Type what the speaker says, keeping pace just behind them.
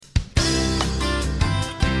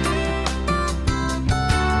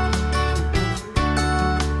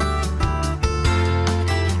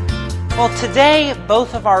Well, today,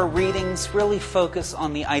 both of our readings really focus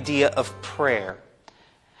on the idea of prayer.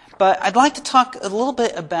 But I'd like to talk a little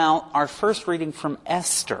bit about our first reading from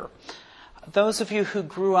Esther. Those of you who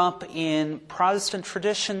grew up in Protestant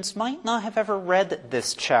traditions might not have ever read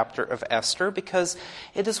this chapter of Esther because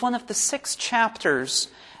it is one of the 6 chapters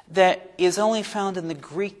that is only found in the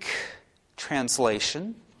Greek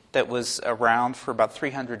translation that was around for about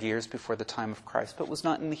 300 years before the time of Christ, but was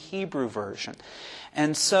not in the Hebrew version.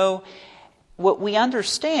 And so what we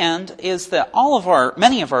understand is that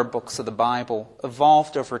many of our books of the Bible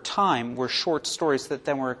evolved over time, were short stories that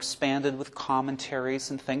then were expanded with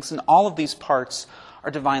commentaries and things, and all of these parts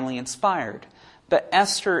are divinely inspired. But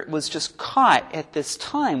Esther was just caught at this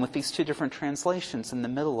time with these 2 different translations in the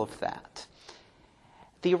middle of that.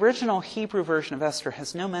 The original Hebrew version of Esther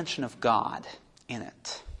has no mention of God in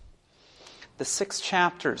it. The 6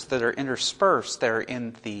 chapters that are interspersed there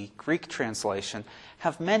in the Greek translation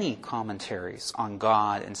have many commentaries on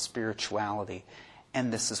God and spirituality,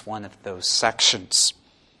 and this is one of those sections.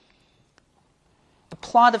 The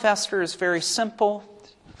plot of Esther is very simple.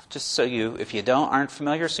 Just so if you aren't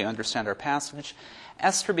familiar, so you understand our passage.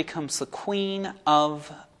 Esther becomes the queen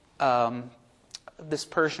of this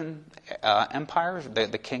Persian empire.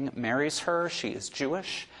 The king marries her. She is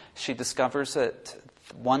Jewish. She discovers that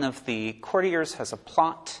one of the courtiers has a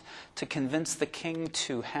plot to convince the king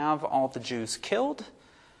to have all the Jews killed,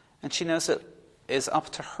 and she knows it is up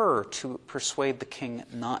to her to persuade the king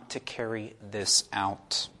not to carry this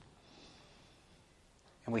out.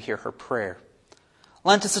 And we hear her prayer.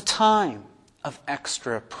 Lent is a time of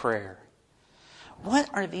extra prayer. What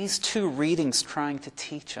are these 2 readings trying to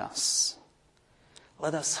teach us?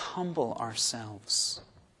 Let us humble ourselves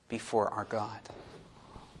before our God.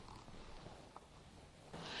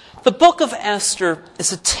 The Book of Esther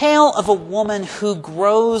is a tale of a woman who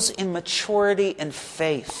grows in maturity and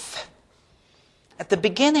faith. At the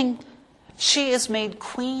beginning, she is made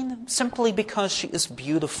queen simply because she is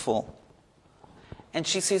beautiful. And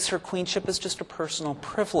she sees her queenship as just a personal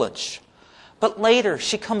privilege. But later,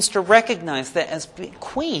 she comes to recognize that as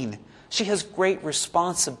queen, she has great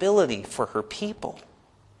responsibility for her people.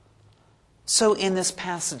 So in this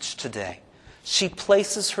passage today, she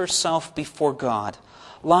places herself before God,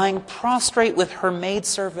 lying prostrate with her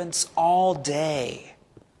maidservants all day.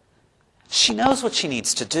 She knows what she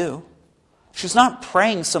needs to do. She's not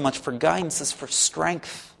praying so much for guidance as for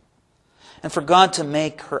strength and for God to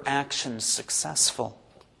make her actions successful.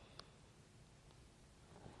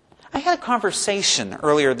 I had a conversation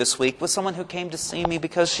earlier this week with someone who came to see me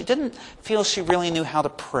because she didn't feel she really knew how to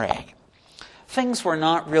pray. Things were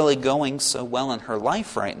not really going so well in her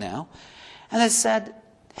life right now. And I said,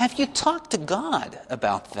 have you talked to God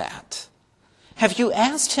about that? Have you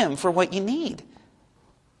asked Him for what you need?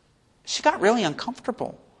 She got really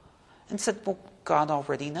uncomfortable and said, well, God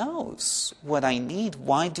already knows what I need.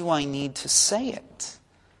 Why do I need to say it?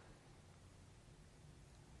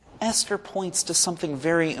 Esther points to something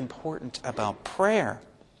very important about prayer.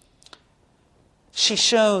 She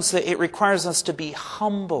shows that it requires us to be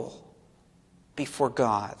humble before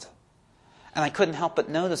God. And I couldn't help but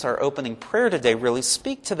notice our opening prayer today really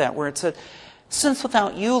speak to that, where it said, since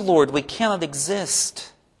without you, Lord, we cannot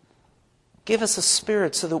exist, give us a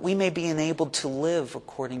spirit so that we may be enabled to live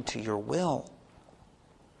according to your will.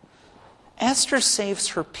 Esther saves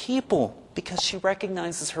her people because she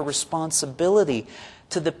recognizes her responsibility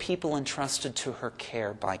to the people entrusted to her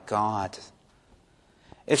care by God.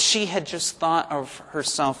 If she had just thought of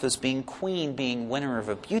herself as being queen, being winner of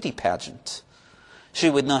a beauty pageant, she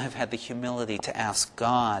would not have had the humility to ask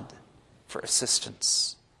God for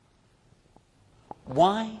assistance.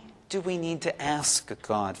 Why do we need to ask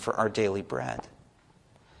God for our daily bread?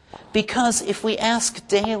 Because if we ask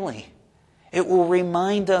daily, it will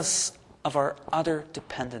remind us of our utter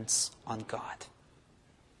dependence on God.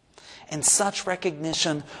 And such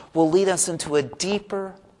recognition will lead us into a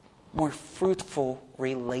deeper, more fruitful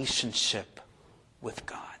relationship with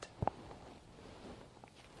God.